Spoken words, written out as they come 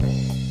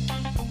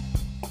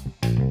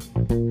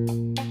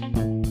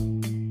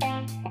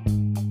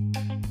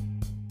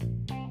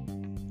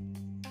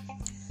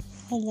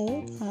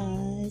Hello,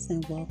 guys,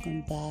 and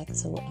welcome back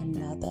to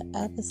another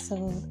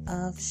episode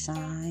of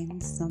Shine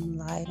Some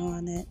Light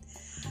on It.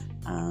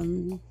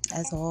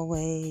 As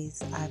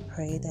always, I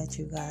pray that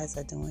you guys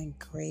are doing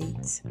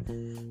great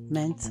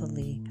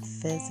mentally,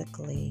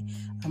 physically,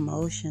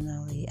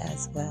 emotionally,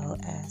 as well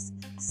as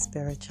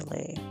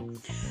spiritually.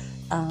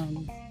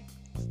 I'm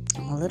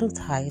a little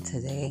tired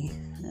today.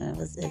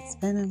 It's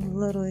been a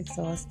little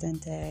exhausting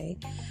day,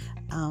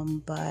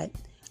 but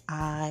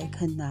I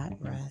could not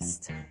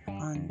rest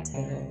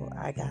until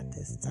I got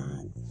this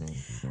done.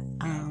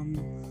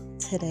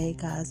 Today,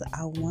 guys,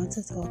 I want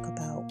to talk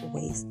about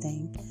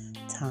wasting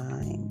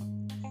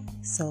time.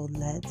 So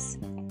let's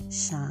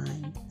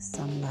shine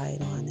some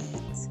light on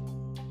it.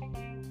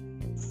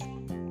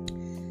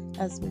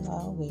 As we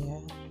are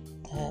aware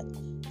that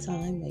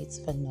time waits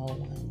for no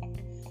one,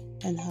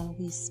 and how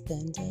we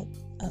spend it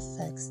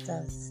affects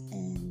us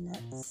in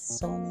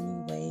so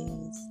many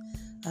ways.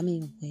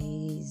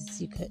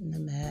 Ways you couldn't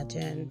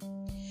imagine.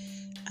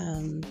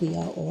 We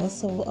are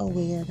also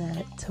aware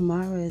that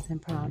tomorrow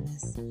isn't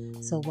promised,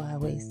 so why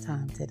waste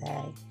time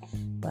today?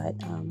 But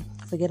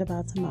forget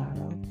about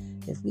tomorrow.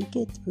 If we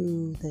get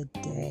through the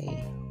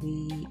day,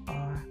 we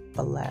are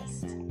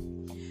blessed.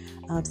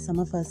 Some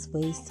of us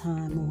waste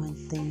time on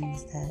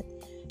things that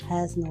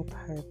has no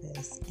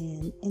purpose,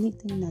 and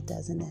anything that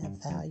doesn't add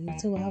value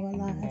to our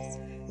lives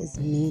is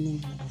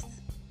meaningless.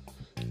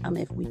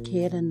 If we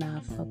cared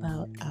enough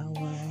about our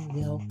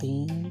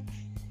well-being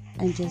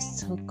and just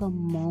took one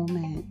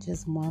moment to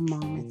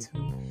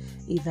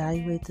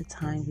evaluate the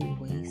time we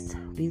waste,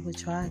 we would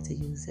try to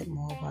use it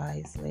more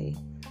wisely.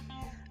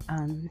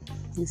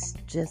 It's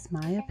just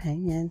my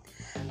opinion,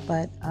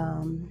 but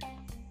I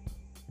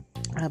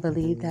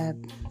believe that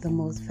the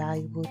most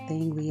valuable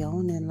thing we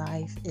own in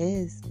life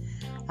is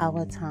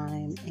our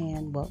time,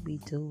 and what we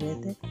do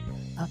with it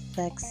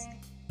affects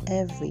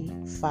every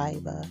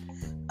fiber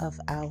of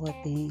our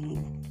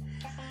being.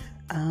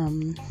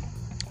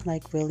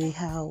 Really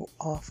how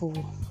awful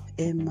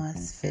it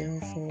must feel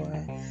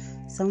for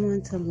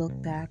someone to look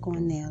back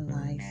on their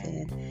life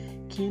and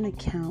can't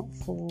account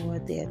for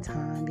their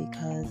time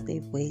because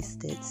they've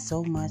wasted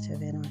so much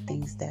of it on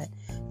things that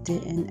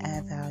didn't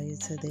add value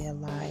to their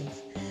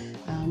life.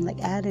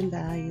 Adding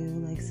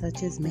value,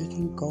 such as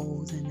making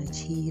goals and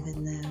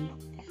achieving them,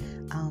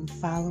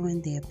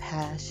 following their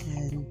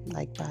passion,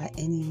 by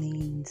any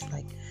means,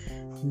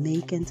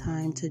 making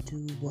time to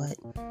do what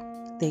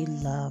they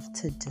love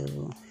to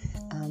do,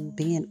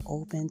 being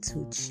open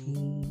to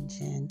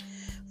change and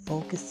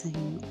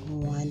focusing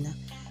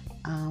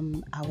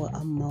on our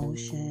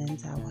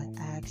emotions, our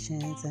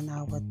actions, and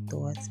our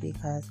thoughts,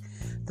 because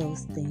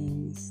those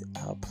things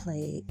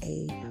play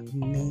a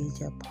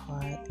major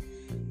part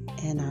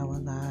in our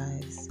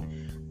lives.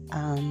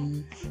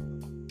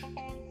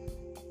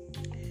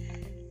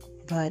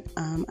 But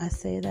I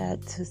say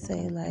that to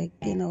say,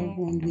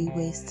 when we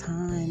waste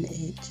time,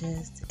 it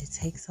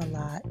takes a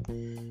lot.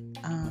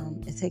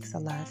 It takes a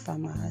lot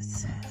from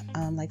us.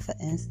 For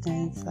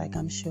instance,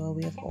 I'm sure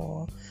we have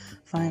all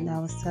find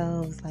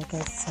ourselves,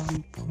 at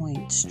some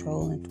point,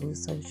 strolling through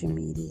social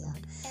media.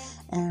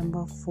 And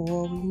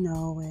before we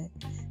know it,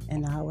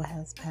 an hour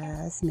has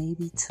passed,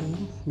 maybe 2,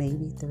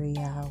 maybe 3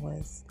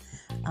 hours.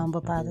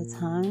 But by the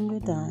time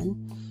we're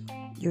done,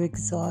 you're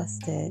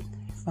exhausted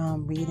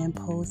from reading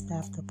post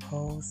after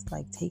post,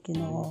 taking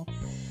in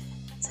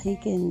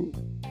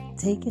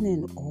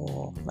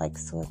all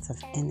sorts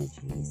of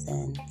energies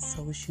and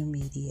social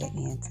media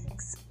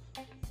antics.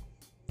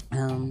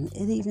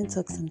 It even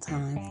took some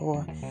time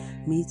for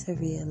me to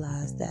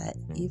realize that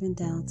even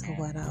down to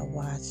what I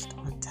watched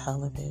on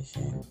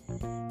television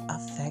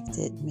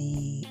affected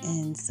me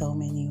in so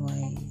many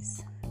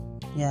ways.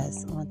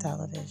 Yes, on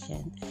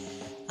television.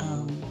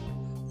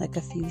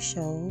 A few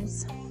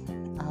shows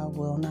I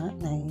will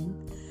not name.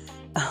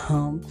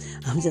 I'm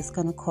just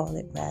going to call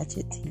it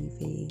Ratchet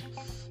TV.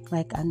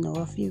 I know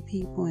a few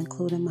people,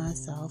 including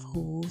myself,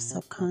 who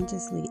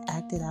subconsciously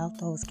acted out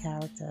those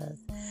characters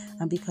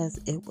because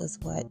it was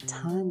what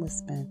time was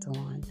spent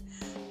on.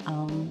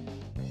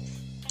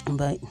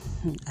 But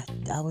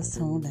I was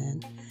tuned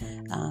in.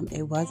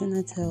 It wasn't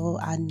until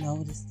I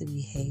noticed the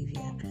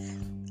behavior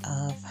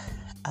of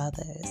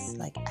others,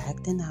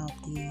 acting out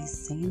these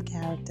same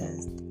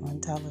characters on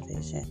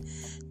television,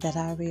 that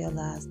I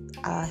realized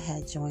I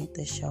had joined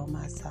the show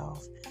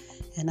myself,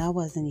 and I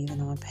wasn't even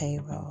on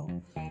payroll.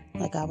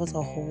 I was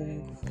a whole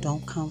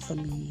 "don't come for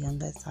me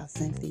unless I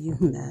send for you"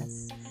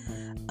 mess.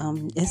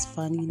 It's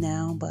funny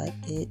now, but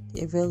it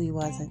really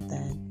wasn't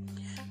then.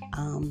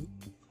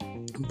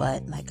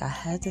 But I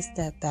had to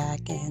step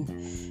back,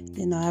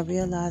 and I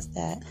realized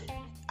that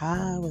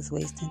I was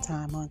wasting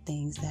time on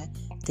things that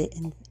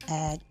didn't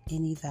add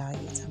any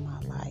value to my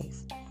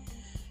life.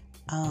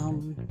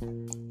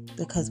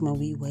 Because when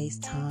we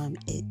waste time,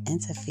 it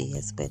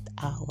interferes with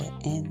our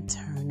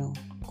internal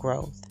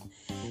growth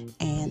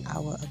and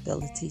our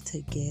ability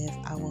to give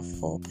our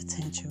full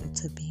potential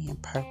to being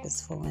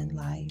purposeful in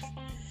life.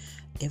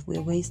 If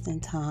we're wasting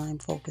time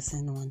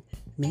focusing on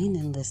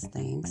meaningless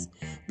things,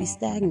 we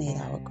stagnate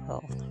our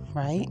growth,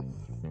 right?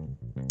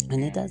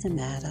 And it doesn't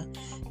matter.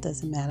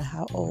 Doesn't matter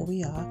how old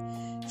we are,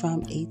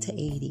 from 8 to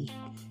 80.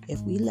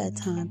 If we let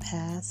time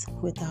pass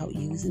without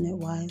using it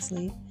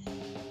wisely,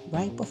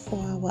 right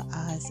before our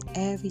eyes,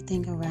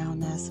 everything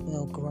around us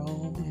will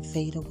grow and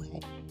fade away.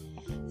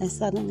 And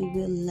suddenly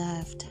we're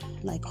left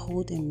like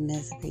holding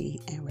misery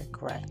and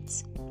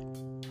regrets.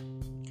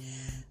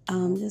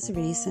 Just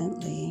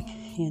recently,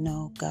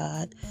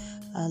 God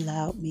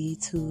allowed me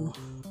to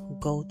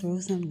go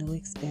through some new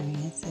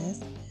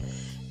experiences.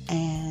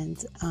 And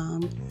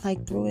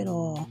through it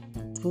all,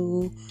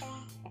 through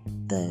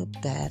the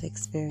bad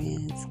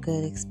experience,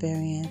 good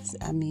experience,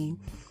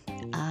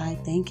 I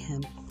thank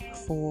Him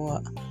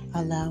for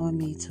allowing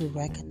me to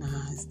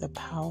recognize the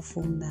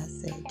powerful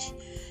message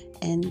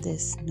in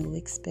this new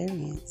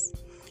experience.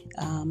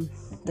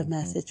 The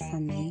message for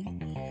me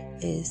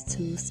is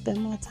to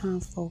spend more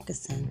time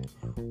focusing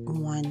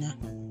on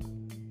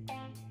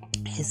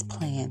His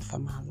plan for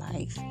my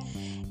life,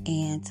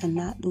 and to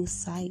not lose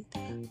sight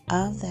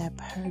of that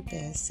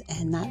purpose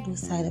and not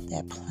lose sight of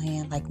that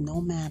plan, like no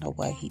matter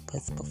what He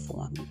puts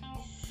before me.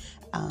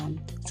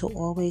 To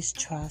always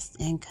trust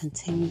and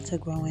continue to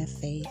grow in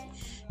faith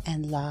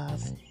and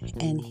love,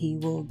 and He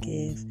will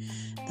give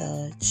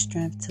the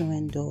strength to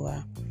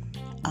endure.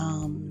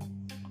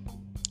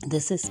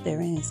 This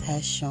experience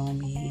has shown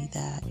me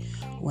that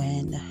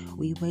when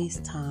we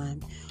waste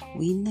time,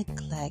 we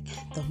neglect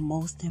the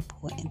most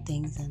important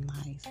things in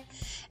life,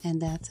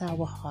 and that's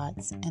our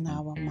hearts and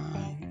our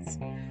minds.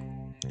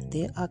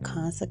 There are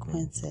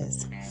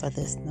consequences for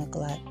this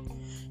neglect,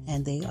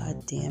 and they are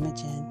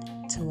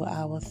damaging to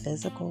our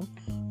physical,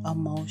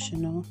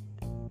 emotional,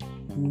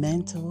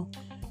 mental,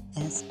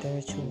 and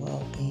spiritual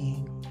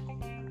well-being.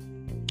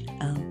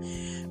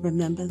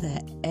 Remember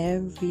that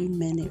every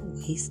minute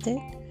wasted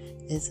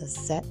is a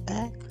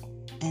setback,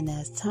 and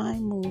as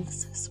time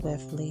moves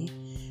swiftly,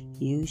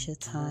 use your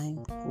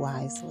time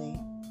wisely.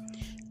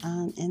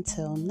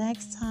 Until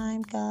next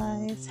time,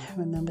 guys,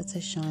 remember to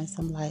shine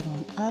some light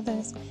on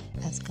others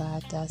as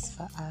God does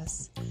for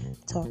us.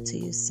 Talk to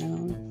you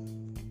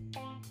soon.